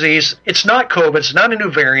new disease. It's not COVID. It's not a new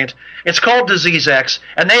variant. It's called Disease X,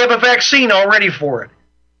 and they have a vaccine already for it.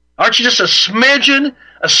 Aren't you just a smidgen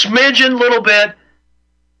little bit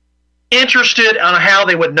interested on how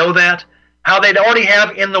they would know that? How they'd already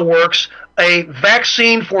have in the works a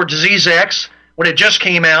vaccine for Disease X when it just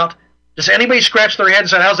came out. Does anybody scratch their head and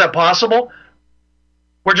say, how's that possible?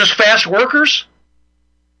 We're just fast workers?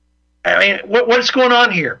 I mean, what's going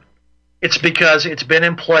on here? It's because it's been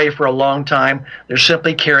in play for a long time. They're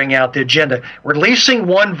simply carrying out the agenda, releasing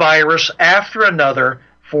one virus after another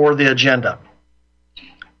for the agenda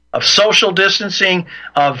of social distancing,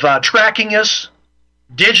 of tracking us,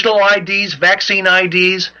 digital IDs, vaccine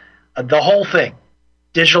IDs, the whole thing,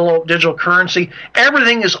 digital currency.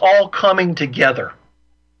 Everything is all coming together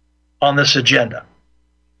on this agenda.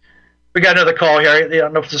 We got another call here. I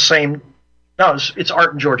don't know if it's the same. No, it's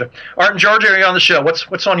Art in Georgia. Art in Georgia, are you on the show?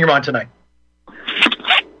 What's on your mind tonight?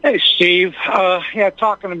 Hey, Steve.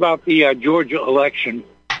 Talking about the Georgia election.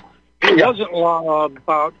 It wasn't long,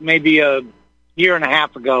 about maybe a year and a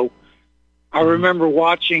half ago. I remember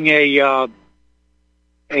watching a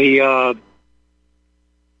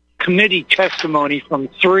committee testimony from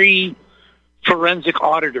 3 forensic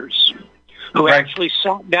auditors who actually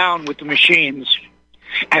sat down with the machines,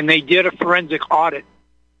 and they did a forensic audit.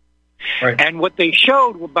 Right. And what they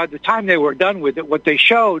showed, by the time they were done with it, what they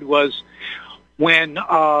showed was when,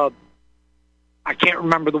 I can't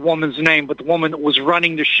remember the woman's name, but the woman that was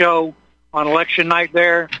running the show on election night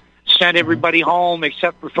there sent everybody home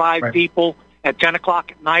except for 5 people at 10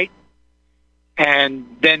 o'clock at night,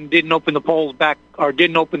 and then didn't open the polls back, or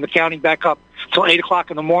didn't open the counting back up till 8 o'clock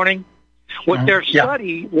in the morning. What their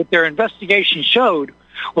study, what their investigation showed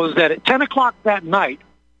was that at 10 o'clock that night,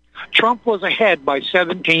 Trump was ahead by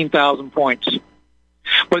 17,000 points.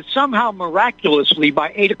 But somehow, miraculously,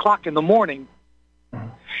 by 8 o'clock in the morning,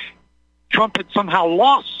 Trump had somehow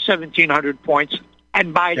lost 1,700 points,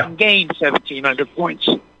 and Biden gained 1,700 points.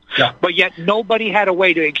 Yeah. But yet nobody had a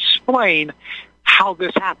way to explain how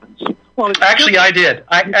this happens. Well, actually, I did.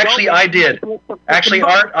 Actually, Art,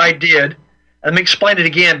 I did. Let me explain it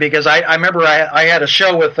again, because I remember I had a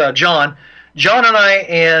show with John. John and I,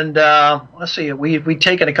 and let's see, we'd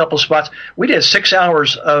taken a couple spots. We did 6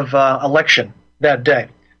 hours of election that day.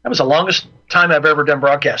 That was the longest time I've ever done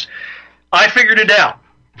broadcast. I figured it out.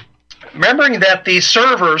 Remembering that the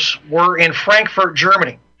servers were in Frankfurt,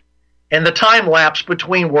 Germany, and the time lapse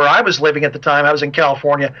between where I was living at the time, I was in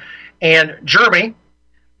California, and Germany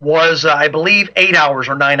was, I believe, 8 hours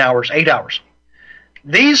or 9 hours, 8 hours.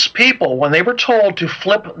 These people, when they were told to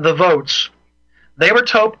flip the votes, they were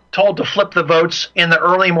told to flip the votes in the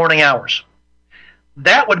early morning hours.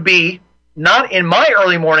 That would be not in my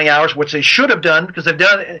early morning hours, which they should have done, because they've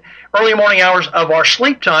done early morning hours of our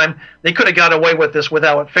sleep time. They could have got away with this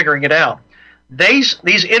without figuring it out. These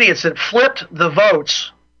idiots that flipped the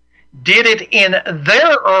votes did it in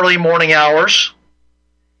their early morning hours,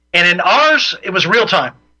 and in ours, it was real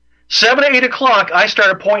time. 7 to 8 o'clock, I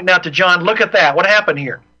started pointing out to John, look at that. What happened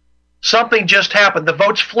here? Something just happened. The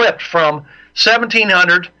votes flipped from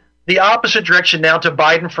 1,700, the opposite direction now, to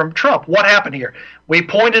Biden from Trump. What happened here? We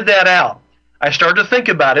pointed that out. I started to think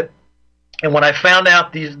about it, and when I found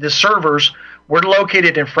out the servers were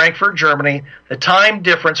located in Frankfurt, Germany, the time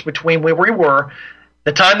difference between where we were,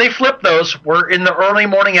 the time they flipped those were in the early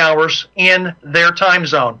morning hours in their time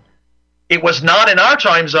zone. It was not in our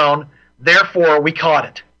time zone, therefore we caught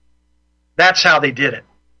it. That's how they did it.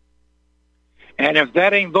 And if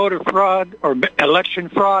that ain't voter fraud or election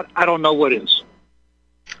fraud, I don't know what is.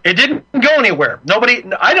 It didn't go anywhere.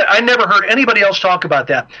 I never heard anybody else talk about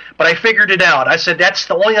that, but I figured it out. I said, that's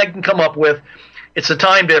the only thing I can come up with. It's the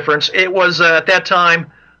time difference. It was at that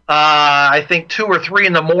time, I think 2 or 3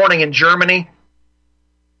 in the morning in Germany,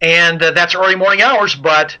 and that's early morning hours,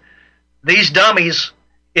 but these dummies,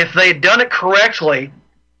 if they'd done it correctly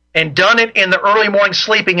and done it in the early morning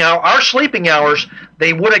sleeping hour, our sleeping hours,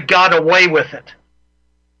 they would have got away with it.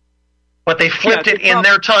 But they flipped it in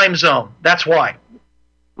their time zone. That's why.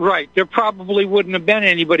 Right. There probably wouldn't have been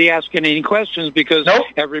anybody asking any questions, because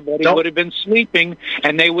everybody would have been sleeping,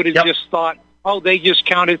 and they would have just thought, oh, they just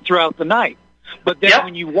counted throughout the night. But then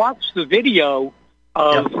when you watch the video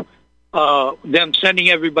of them sending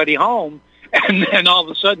everybody home, and then all of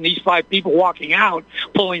a sudden these 5 people walking out,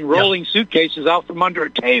 pulling rolling suitcases out from under a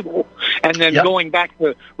table, and then going back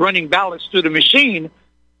to running ballots through the machine,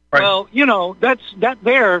 Right. Well,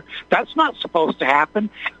 that's not supposed to happen.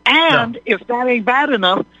 And if that ain't bad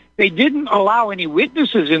enough, they didn't allow any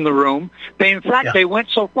witnesses in the room. They went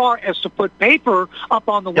so far as to put paper up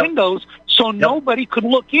on the windows so nobody could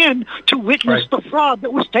look in to witness the fraud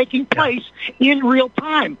that was taking place in real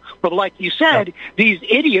time. But like you said, these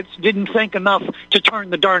idiots didn't think enough to turn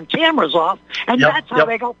the darn cameras off, and that's how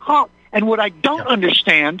they got caught. And what I don't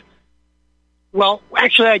understand, well,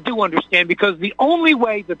 actually I do understand, because the only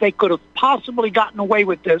way that they could have possibly gotten away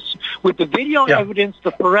with this, with the video evidence,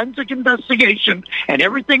 the forensic investigation, and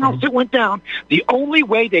everything else that went down, the only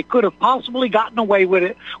way they could have possibly gotten away with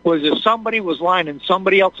it was if somebody was lying in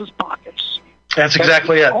somebody else's pockets. That's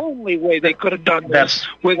exactly it. The only way they could have done this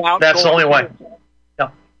without. That's the only way.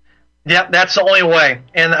 Yeah, that's the only way.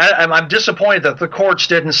 And I'm disappointed that the courts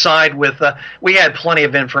didn't side with. We had plenty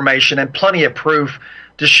of information and plenty of proof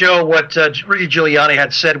to show what Rudy Giuliani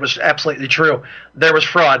had said was absolutely true. There was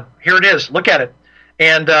fraud. Here it is. Look at it.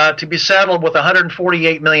 And to be saddled with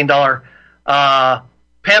 $148 million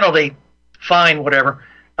penalty, fine, whatever,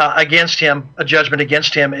 against him, a judgment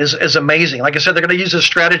against him, is amazing. Like I said, they're going to use this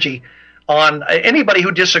strategy on anybody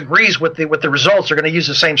who disagrees with the results. They're going to use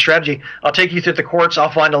the same strategy. I'll take you through the courts.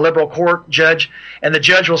 I'll find a liberal court judge, and the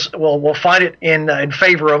judge will find it in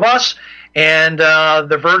favor of us, and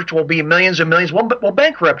the verdict will be millions and millions. We'll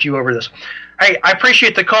bankrupt you over this. Hey, I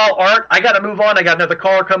appreciate the call, Art. I got to move on. I got another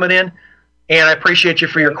caller coming in, and I appreciate you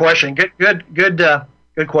for your question. Good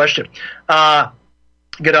question.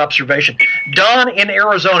 Good observation. Don in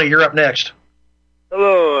Arizona, you're up next.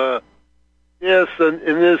 Hello. Yes, in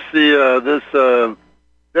this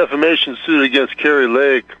defamation suit against Kerry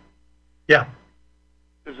Lake. Yeah.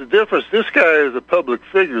 There's a difference. This guy is a public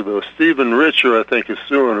figure, though. Stephen Richer, I think, is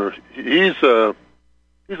suing her.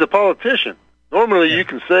 He's a politician. Normally, you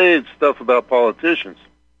can say stuff about politicians.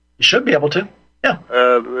 You should be able to. Yeah.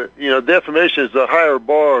 Defamation is a higher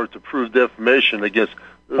bar to prove defamation against.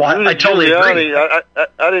 Well, I totally agree. I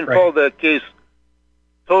didn't follow that case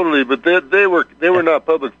totally, but they were not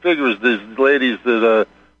public figures. These ladies that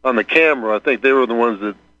on the camera, I think they were the ones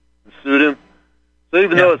that sued him. So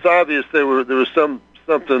even though it's obvious there was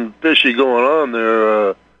something fishy going on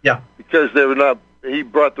there, because they were not. He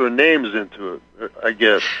brought their names into it, I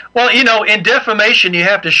guess. Well, in defamation, you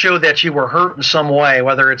have to show that you were hurt in some way,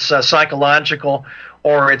 whether it's psychological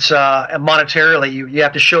or it's monetarily. You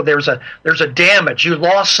have to show there's a damage. You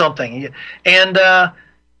lost something, and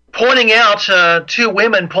pointing out two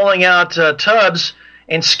women pulling out tubs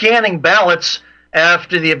and scanning ballots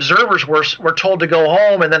after the observers were told to go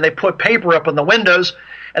home, and then they put paper up on the windows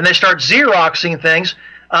and they start Xeroxing things.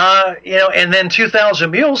 And then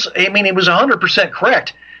 2,000 mules, I mean, it was 100%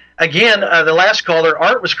 correct. Again, the last caller,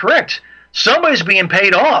 Art, was correct. Somebody's being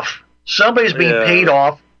paid off. Somebody's being paid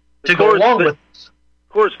off to go along with this.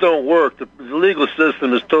 Courts don't work. The legal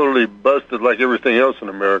system is totally busted like everything else in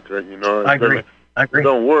America, I agree. It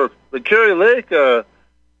don't work. But Kerry Lake, this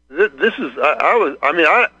is,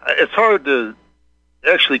 it's hard to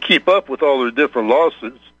actually keep up with all their different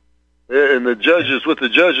lawsuits. And what the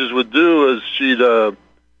judges would do is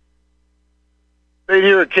they'd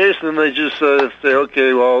hear a case and then they just say,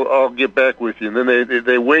 okay, well, I'll get back with you. And then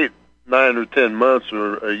they wait 9 or 10 months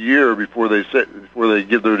or a year before they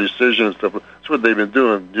give their decision and stuff. That's what they've been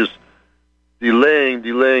doing, just delaying.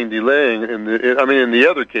 In the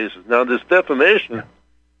other cases. Now, this defamation,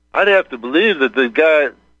 I'd have to believe that that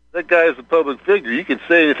guy is a public figure. You can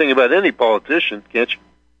say anything about any politician, can't you?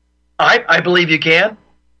 I believe you can.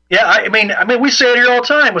 Yeah, I mean, we say it here all the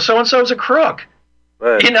time. Well, so-and-so's a crook.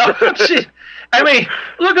 Right. I mean,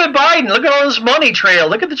 look at Biden. Look at all this money trail.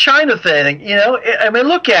 Look at the China thing.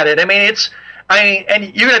 Look at it. And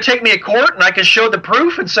you're going to take me to court and I can show the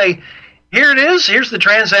proof and say, here it is. Here's the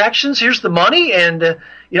transactions. Here's the money. And,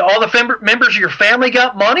 all the members of your family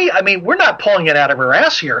got money. I mean, we're not pulling it out of our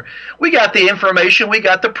ass here. We got the information. We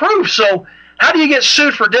got the proof. So how do you get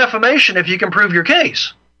sued for defamation if you can prove your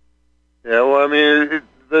case? Yeah, well,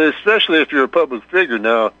 especially if you're a public figure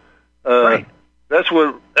now. Right. That's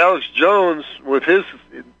what Alex Jones,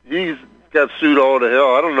 he's got sued all to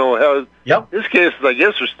hell. I don't know how his cases, I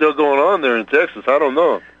guess, are still going on there in Texas. I don't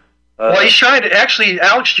know. He's trying to,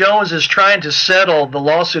 Alex Jones is trying to settle the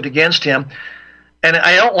lawsuit against him, and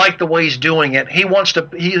I don't like the way he's doing it. He wants to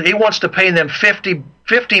pay them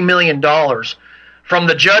 $50 million from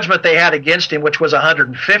the judgment they had against him, which was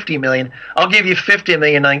 $150 million. I'll give you $50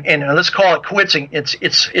 million, and let's call it quits.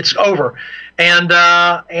 It's over. And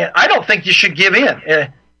I don't think you should give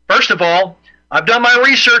in. First of all, I've done my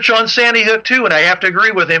research on Sandy Hook too, and I have to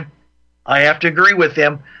agree with him.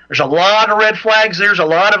 There's a lot of red flags. There's a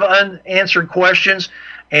lot of unanswered questions,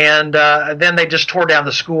 and then they just tore down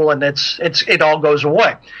the school, and it all goes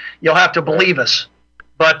away. You'll have to believe us,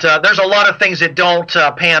 but there's a lot of things that don't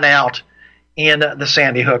pan out in the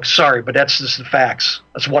Sandy Hook. Sorry, but that's just the facts.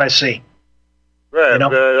 That's what I see. Right. You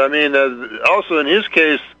know? I mean, also in his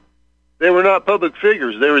case, they were not public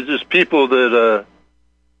figures. They were just people that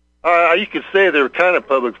you could say they were kind of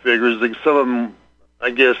public figures. Like some of them,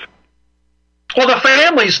 I guess. Well,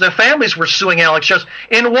 the families were suing Alex Jones.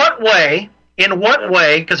 In what way?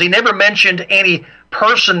 Because he never mentioned any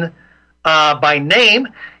person by name.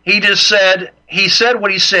 He just said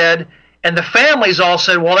what he said, and the families all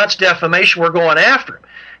said, "Well, that's defamation. We're going after him."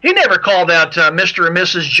 He never called out Mr. and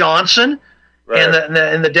Mrs. Johnson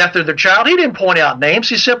in the death of their child. He didn't point out names.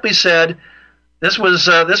 He simply said this was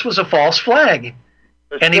a false flag,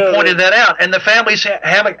 and he pointed that out. And the families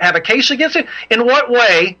have a case against it. In what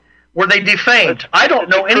way were they defamed? I don't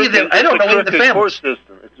know any of them. I don't know any of the families. Court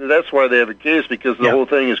system. That's why they have a case, because the whole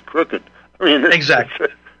thing is crooked. I mean, exactly.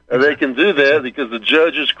 They can do that because the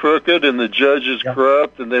judge is crooked and the judge is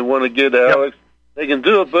corrupt, and they want to get Alex. They can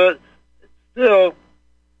do it, but still,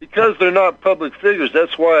 because they're not public figures,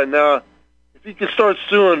 that's why now, if you can start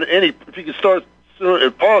suing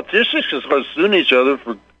if politicians can start suing each other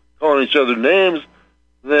for calling each other names,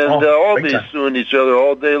 then they'll all be suing each other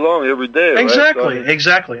all day long, every day. Exactly, right? So,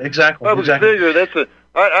 exactly. Public figure.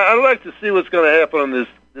 I'd like to see what's going to happen on this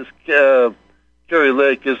Carrie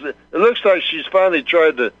Lake, because it looks like she's finally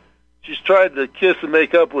tried to kiss and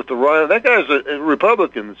make up with the Ryan. That guy's a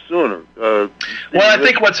Republican sooner. Well, I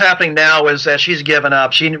think what's happening now is that she's given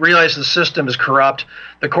up. She realized the system is corrupt.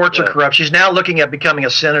 The courts are corrupt. She's now looking at becoming a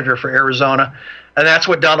senator for Arizona. And that's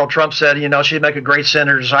what Donald Trump said. She'd make a great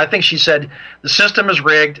senator. So I think she said the system is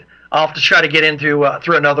rigged. I'll have to try to get in through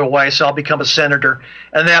another way, so I'll become a senator.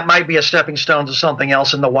 And that might be a stepping stone to something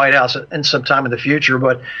else in the White House in some time in the future,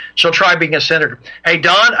 but she'll try being a senator. Hey,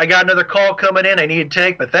 Don, I got another call coming in I need to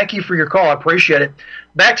take, but thank you for your call. I appreciate it.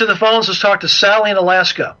 Back to the phones. Let's talk to Sally in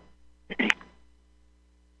Alaska.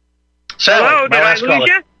 Sally, hello, my last caller.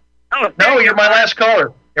 You? Oh, no, you're my last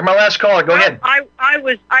caller. You're my last caller. Go ahead. I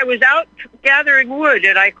was out gathering wood,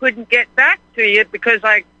 and I couldn't get back to you because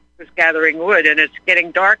I was gathering wood, and it's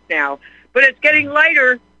getting dark now. But it's getting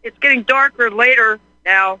lighter. It's getting darker later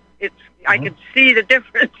now. I can see the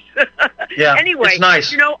difference. Yeah. Anyway, it's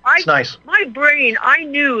nice. It's nice. My brain, I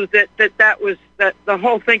knew that was the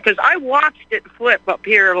whole thing, because I watched it flip up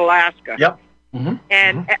here in Alaska. Yep.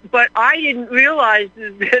 But I didn't realize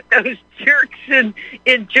that those jerks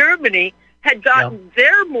in Germany had gotten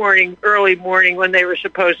their early morning when they were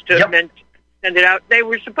supposed to send it out. They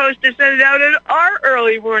were supposed to send it out at our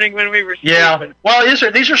early morning when we were sleeping. Yeah. Well,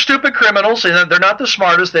 these are stupid criminals, and they're not the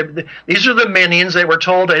smartest. These are the minions. They were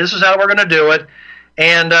told, hey, this is how we're going to do it,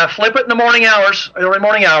 and flip it in the early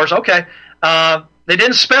morning hours. Okay. They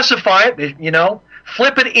didn't specify it.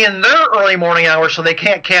 Flip it in their early morning hours so they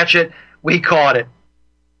can't catch it. We caught it.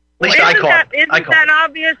 At least I caught it. Isn't that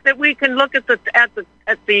obvious that we can look at the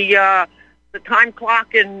time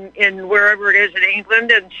clock in wherever it is in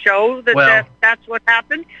England and show that's what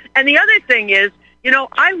happened? And the other thing is,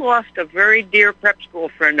 I lost a very dear prep school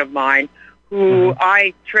friend of mine who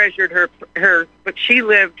I treasured her, but she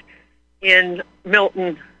lived in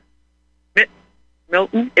Milton.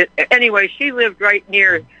 Anyway, she lived right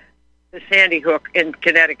near the Sandy Hook in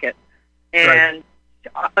Connecticut, and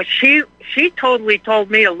she totally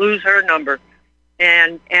told me to lose her number.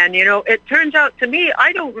 And it turns out to me,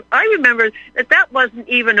 I remember that wasn't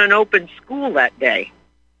even an open school that day.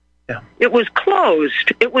 Yeah. It was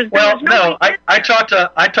closed. It was I talked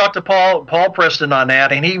to Paul Preston on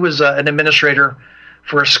that, and he was an administrator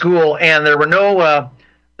for a school, and there were no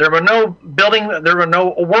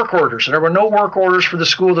work orders. There were no work orders for the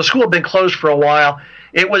school. The school had been closed for a while.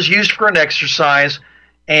 It was used for an exercise,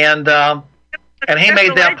 and he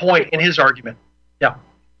made that point in his argument. Yeah.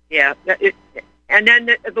 Yeah. And then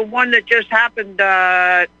the one that just happened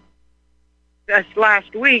this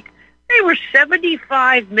last week, they were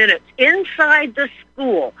 75 minutes inside the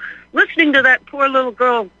school listening to that poor little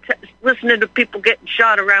girl, listening to people getting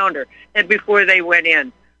shot around her, and before they went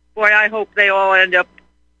in. Boy, I hope they all end up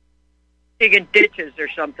digging ditches or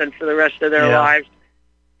something for the rest of their lives.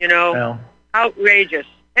 Outrageous.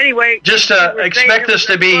 Anyway, just expect this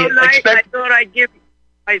to be. I thought I'd give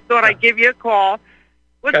you a call.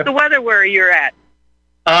 What's the weather where you're at?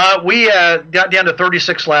 We got down to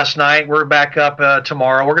 36 last night. We're back up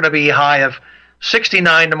tomorrow. We're going to be high of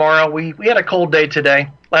 69 tomorrow. We had a cold day today.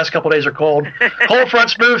 Last couple of days are cold. Cold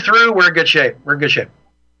fronts move through. We're in good shape.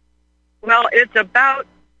 Well, it's about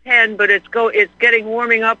 10, but it's getting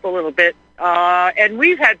warming up a little bit. And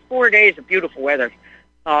we've had 4 days of beautiful weather.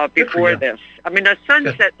 before this. I mean,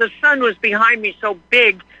 the sun was behind me so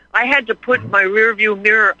big, I had to put my rear view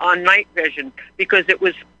mirror on night vision because it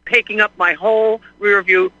was taking up my whole rear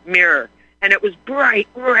view mirror. And it was bright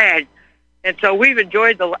red. And so we've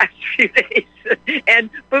enjoyed the last few days.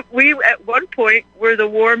 But we, at one point, were the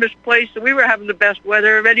warmest place, and we were having the best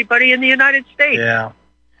weather of anybody in the United States. Yeah.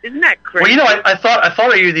 Isn't that crazy? Well, I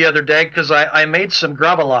thought of you the other day because I made some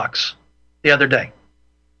gravlax the other day.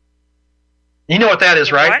 You know what that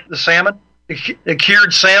is, right? What? The salmon? The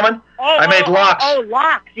cured salmon? I made lox. Oh,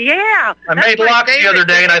 lox, yeah. I made lox the other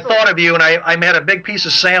day, and I thought of you, and I made a big piece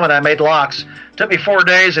of salmon. I made lox. Took me 4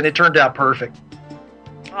 days, and it turned out perfect.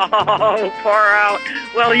 Oh, far out.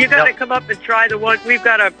 Well, you got to come up and try the one. We've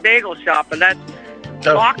got a bagel shop, and that's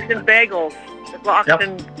lox and bagels. Lox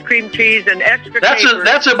and cream cheese and extra capers.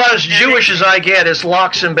 That's about as Jewish as I get, is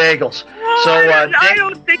lox and bagels. Well, so I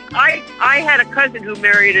don't think I had a cousin who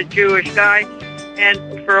married a Jewish guy, and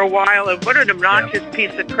for a while, and what an obnoxious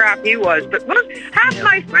piece of crap he was. But half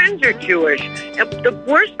my friends are Jewish. And the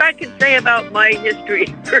worst I can say about my history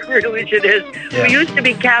for religion is we used to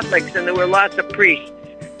be Catholics, and there were lots of priests.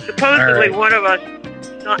 Supposedly, one of us.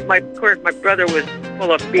 Of course, my brother was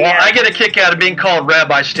full of BS. Well, I get a kick out of being called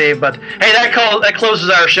Rabbi Steve, but hey, that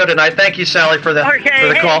closes our show tonight. Thank you, Sally, for the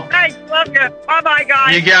call. Thanks, love you. Bye-bye,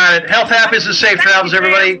 guys. You got it. Health, happiness, and safe travels,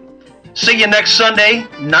 everybody. See you next Sunday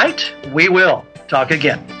night. We will talk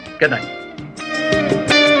again. Good night.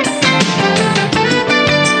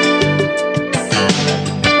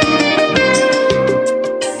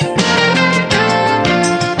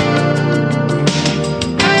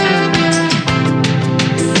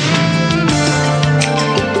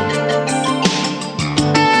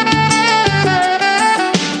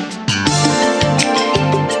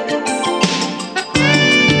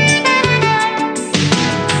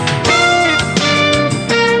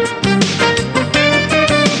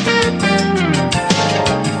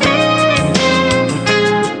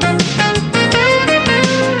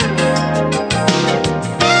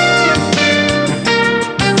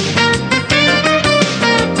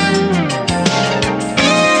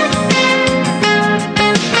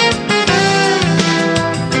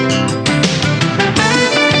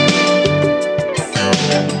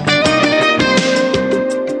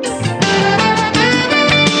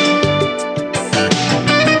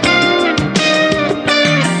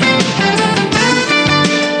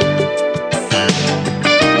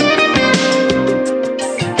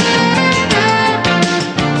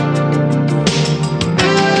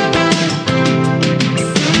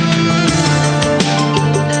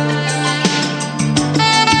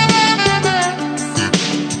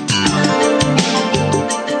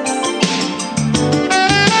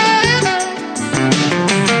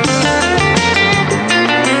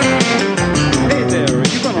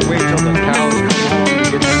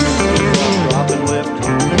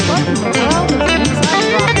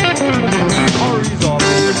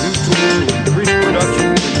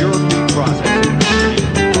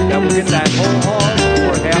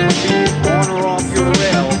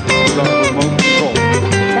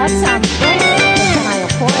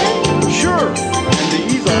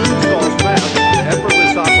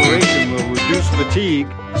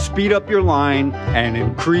 Speed up your line and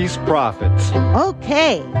increase profits.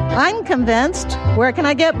 Okay, I'm convinced. Where can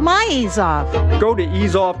I get my ease off? Go to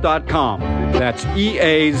easeoff.com. That's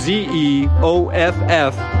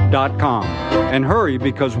EAZEOFF.com. And hurry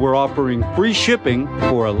because we're offering free shipping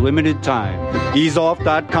for a limited time.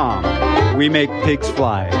 Easeoff.com. We make pigs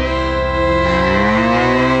fly.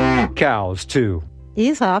 Cows, too.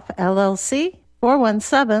 Ease Off, LLC,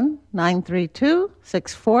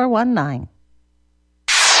 417-932-6419.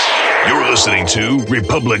 You're listening to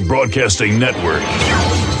Republic Broadcasting Network,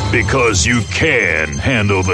 because you can handle the